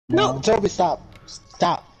No, Toby, stop.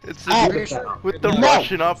 Stop. It's with the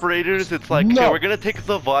Russian operators, it's like, okay, we're gonna take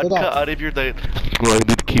the vodka out of your diet. Well, I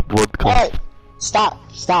need to keep vodka. Alright, stop.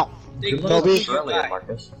 Toby,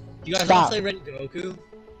 Marcus. You guys want to play Red Goku?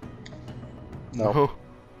 No.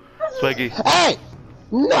 Swaggy. Hey!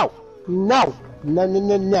 No!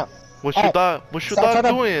 What's your dog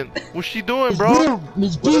doing? What's she doing, bro?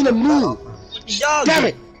 He's being a me! Damn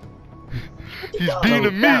it! He's being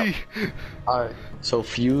a me! Alright, so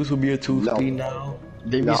Fuse will be a 2-speed now.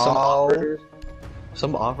 Maybe some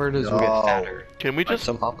operators will get fatter. Can we just,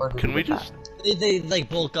 They like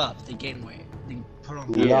bulk up, they gain weight. They put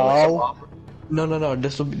on No,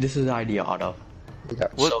 this is the idea, Otto.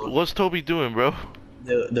 What's Toby doing, bro?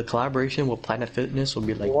 The collaboration with Planet Fitness will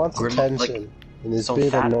be like, he wants attention, and he's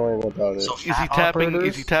being annoying about it. Is he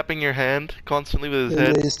tapping your hand constantly with his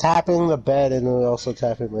head? He's tapping the bed and also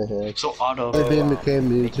tapping my hand. So Otto became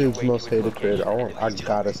YouTube's most hated creator. I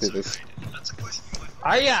gotta see this.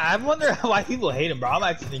 I wonder why people hate him, bro. I'm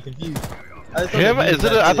actually confused. Him? Is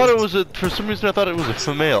it? I thought it was for some reason I thought it was a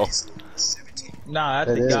female. Nah,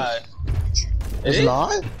 that's a guy. It's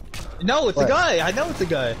not? No, it's a guy. I know it's a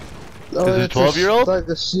guy. No, is it a 12-year-old? Like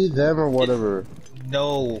the she, them, or whatever.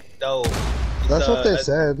 No. That's what they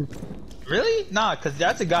said. Really? Nah, cause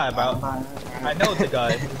that's a guy, bro. I know it's a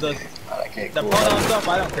guy. The pronoun stuff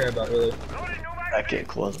I don't care about, really. That kid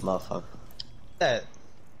cool as a motherfucker. That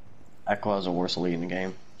was the worst elite in the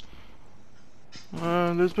game.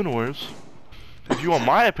 There's been worse. If you want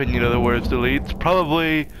my opinion of the worst elites,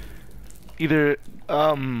 probably either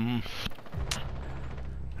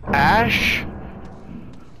Ash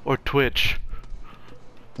or Twitch.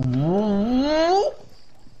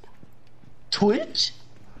 Twitch?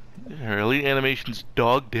 Her elite animation's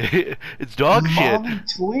dog day. It's dog shit.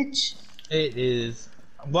 Twitch? It is.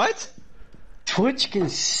 What? Twitch can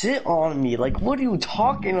sit on me. Like, what are you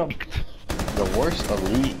talking about? The worst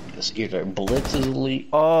elite is either Blitz's elite.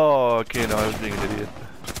 Oh, okay, no, I was being an idiot.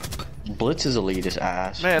 Blitz's elite is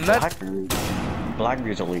ass. Man, that's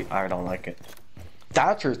Blackbeard's elite. I don't like it.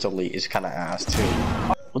 Thatcher's elite is kind of ass too.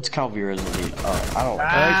 What's Calvira's elite? I don't like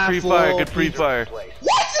it. Nice free fire, good free fire. What?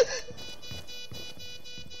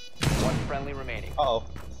 One friendly remaining. Oh.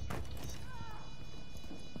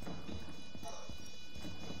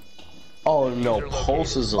 Oh no,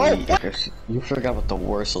 Pulse's elite. You forgot about the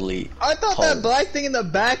worst elite. I thought that black thing in the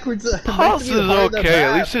back was Pulse is okay.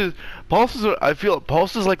 At least Pulse is. I feel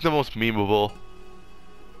Pulse is like the most memeable.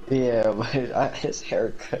 Yeah, but his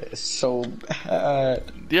haircut is so bad.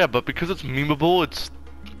 Yeah, but because it's memeable,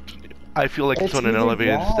 I feel like it's on an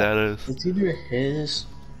elevated status. It's either his,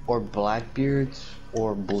 or Blackbeard's,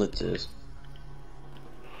 or Blitz's.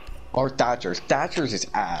 Or Thatcher's. Thatcher's is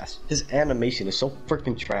ass. His animation is so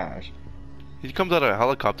freaking trash. He comes out of a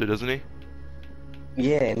helicopter, doesn't he?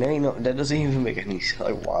 Yeah, and then that doesn't even make any sense.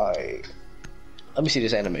 Like, why? Let me see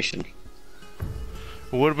this animation.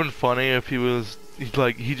 It would have been funny if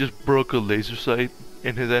he just broke a laser sight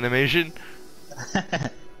in his animation.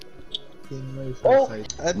 Oh,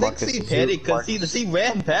 I think he panicked because he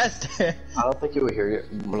ran past her. I don't think you would hear it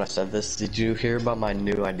when I said this. Did you hear about my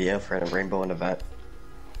new idea for a rainbow in event?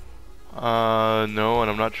 No,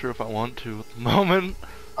 and I'm not sure if I want to at the moment.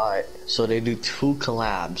 Alright, so they do 2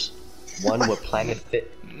 collabs. One with Planet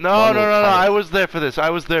Fit. No, I was there for this.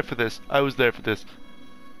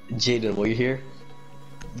 Jaden, will you hear?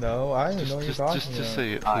 No, I didn't know what you're talking about. Just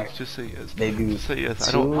say it, please. Just say yes. They do just say yes.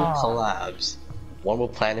 2 collabs. One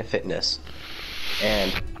with Planet Fitness.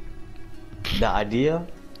 And the idea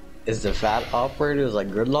is the fat operator is like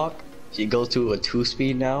Gridlock. She goes to a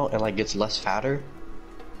 2-speed now and like gets less fatter.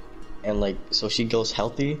 And like, so she goes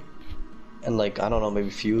healthy. And like, I don't know, maybe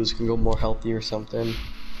Fuse can go more healthy or something.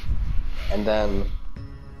 And then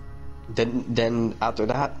after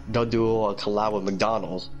that, they'll do a collab with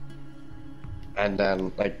McDonald's. And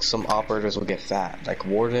then like some operators will get fat, like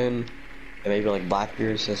Warden, and maybe like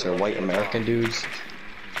Blackbeard, since they're white American dudes,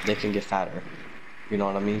 they can get fatter. You know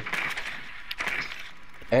what I mean?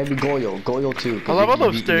 And maybe Goyo too. I love how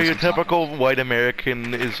the stereotypical white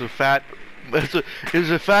American is a fat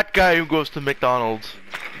guy who goes to McDonald's.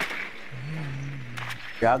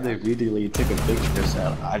 Yeah, they immediately took a picture,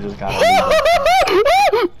 so I just got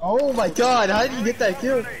Oh my god, how did you get that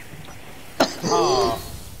kill? Oh.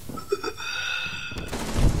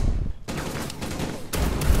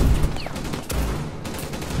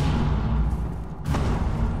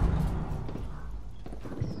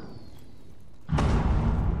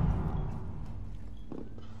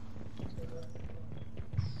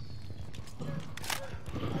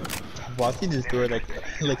 Watching this door like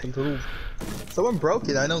improve. Someone broke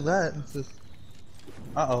it, I know that. It's just...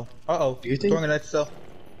 Uh-oh. Do you think... Throwing a knife still.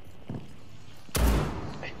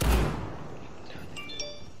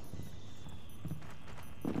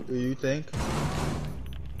 you think?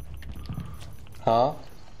 Huh?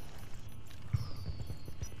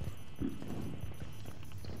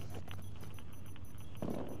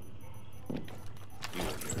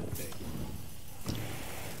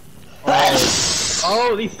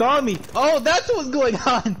 Oh, they saw me! Oh, that's what's going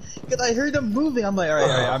on! Because I heard them moving. I'm like,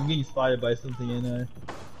 alright, I'm getting spotted by something in there.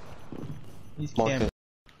 These cameras.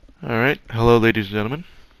 Alright, hello ladies and gentlemen.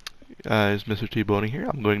 It's Mr.T-Boney here.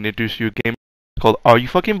 I'm going to introduce you a game called Are You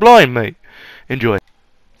Fucking Blind, Mate? Enjoy.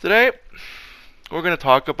 Today, we're going to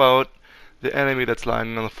talk about the enemy that's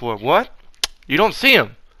lying on the floor. What? You don't see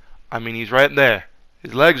him? I mean, he's right there.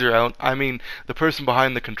 His legs are out. I mean, the person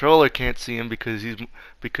behind the controller can't see him because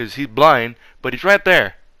he's blind, but he's right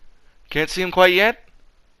there. Can't see him quite yet?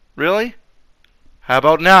 Really? How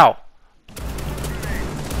about now?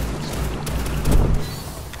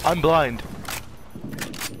 I'm blind.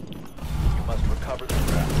 You must recover the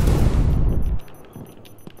threat.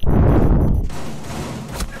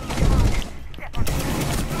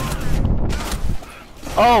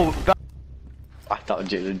 Oh, I thought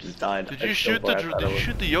Jaden just died. did you shoot the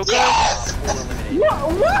yokai? Yes!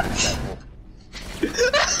 What?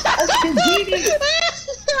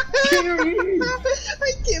 Period!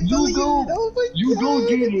 I can't believe it! Oh my You god! go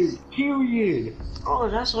get it! Period! Oh,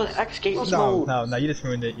 that's what X Games No, mode. no, you just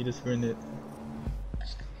ruined it. You just ruined it.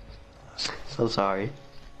 So sorry.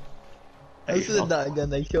 This is not a gun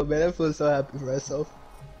that kill, man. I feel so happy for myself.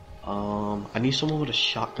 I need someone with a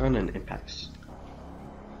shotgun and impacts.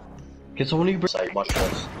 Get someone who site, watch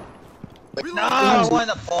this. No, I want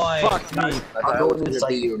a point. Fuck me. I'll go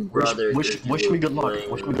inside. Wish me good luck.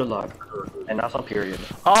 Wish me good luck. And that's on period.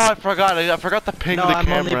 Oh, I forgot. I forgot to ping No, the I'm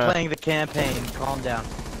camera. only playing the campaign. Calm down.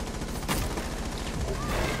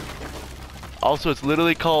 Also, it's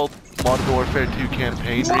literally called Modern Warfare 2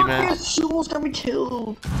 Campaign Rematch. You almost got me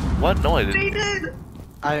killed. What? No, I didn't.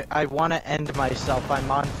 I want to end myself.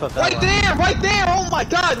 I'm on favela. Right there! Right there! Oh my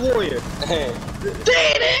god, warrior!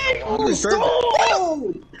 Oh, stop!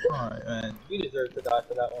 Alright, man. You deserve to die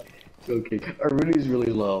for that one. Okay, everybody's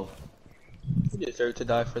really low. You deserve to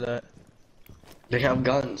die for that. They have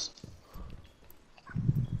guns.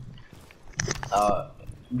 Do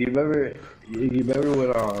you remember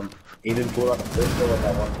when Aiden pulled out the pistol and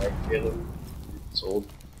that one right killed him? Sold.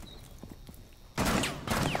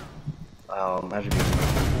 Imagine.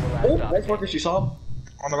 Oh, nice Marcus, you saw him?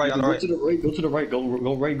 On the right, on the Go right. to the right, go to the right, go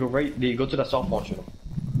right. Yeah, go to that soft launcher.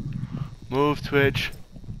 Move, Twitch.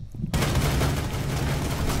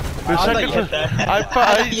 I thought you hit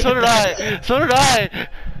that. So did I. So did I.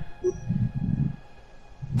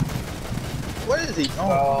 What is he?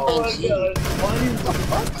 Oh,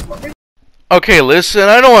 Okay, listen,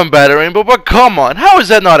 I know I'm battering, but come on, how is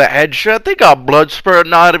that not a headshot? They got blood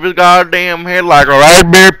spurting out of his goddamn head like a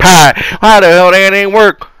raspberry pie. How the hell that ain't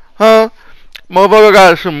work? Huh? Motherfucker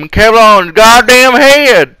got some Kevlar on his goddamn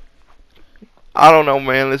head. I don't know,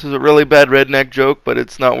 man. This is a really bad redneck joke, but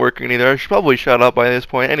it's not working either. I should probably shut up by this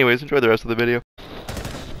point. Anyways, enjoy the rest of the video.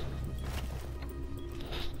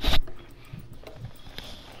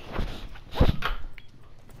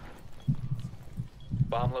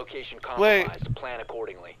 Bomb location Wait. compromised. Plan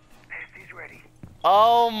accordingly.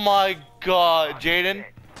 Oh my god, Jaden?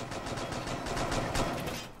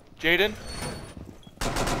 Jaden?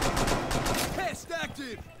 Test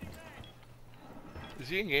active. Is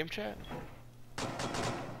he in game chat?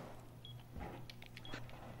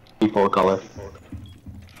 Full color.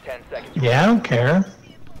 10 seconds. Yeah, I don't care.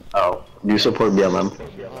 Oh, you support BLM?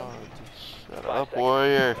 Shut up,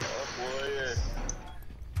 warrior.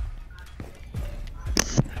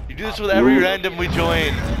 You do this with every random we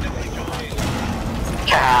join.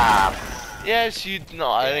 Cap. Yes, you. No,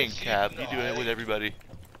 I didn't cap. You do it with everybody.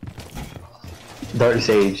 Dark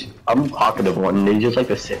Sage. I'm the talkative one. They just like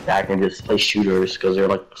to sit back and just play shooters because they're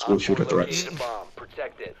like school shooter threats. The bomb.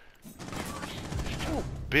 Protect it. Shut your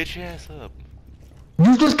bitch ass up.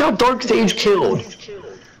 You just got Dark Sage killed.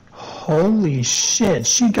 Holy shit,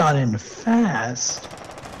 she got in fast.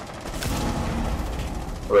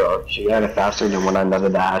 Bro, she got it faster than when I never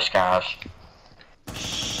dash cash.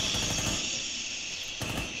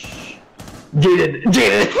 Jaden!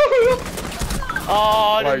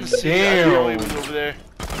 Oh, I didn't see that. I didn't know he Damn. was over there.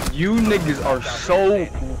 You niggas are so. You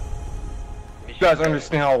guys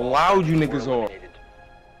understand how loud you niggas are.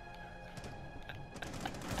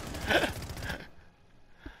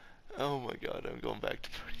 Oh my god, I'm going back to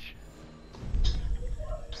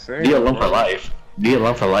Same. Be alone for life. Be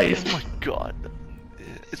alone for life. Oh my god.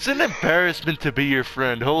 It's an embarrassment to be your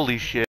friend. Holy shit.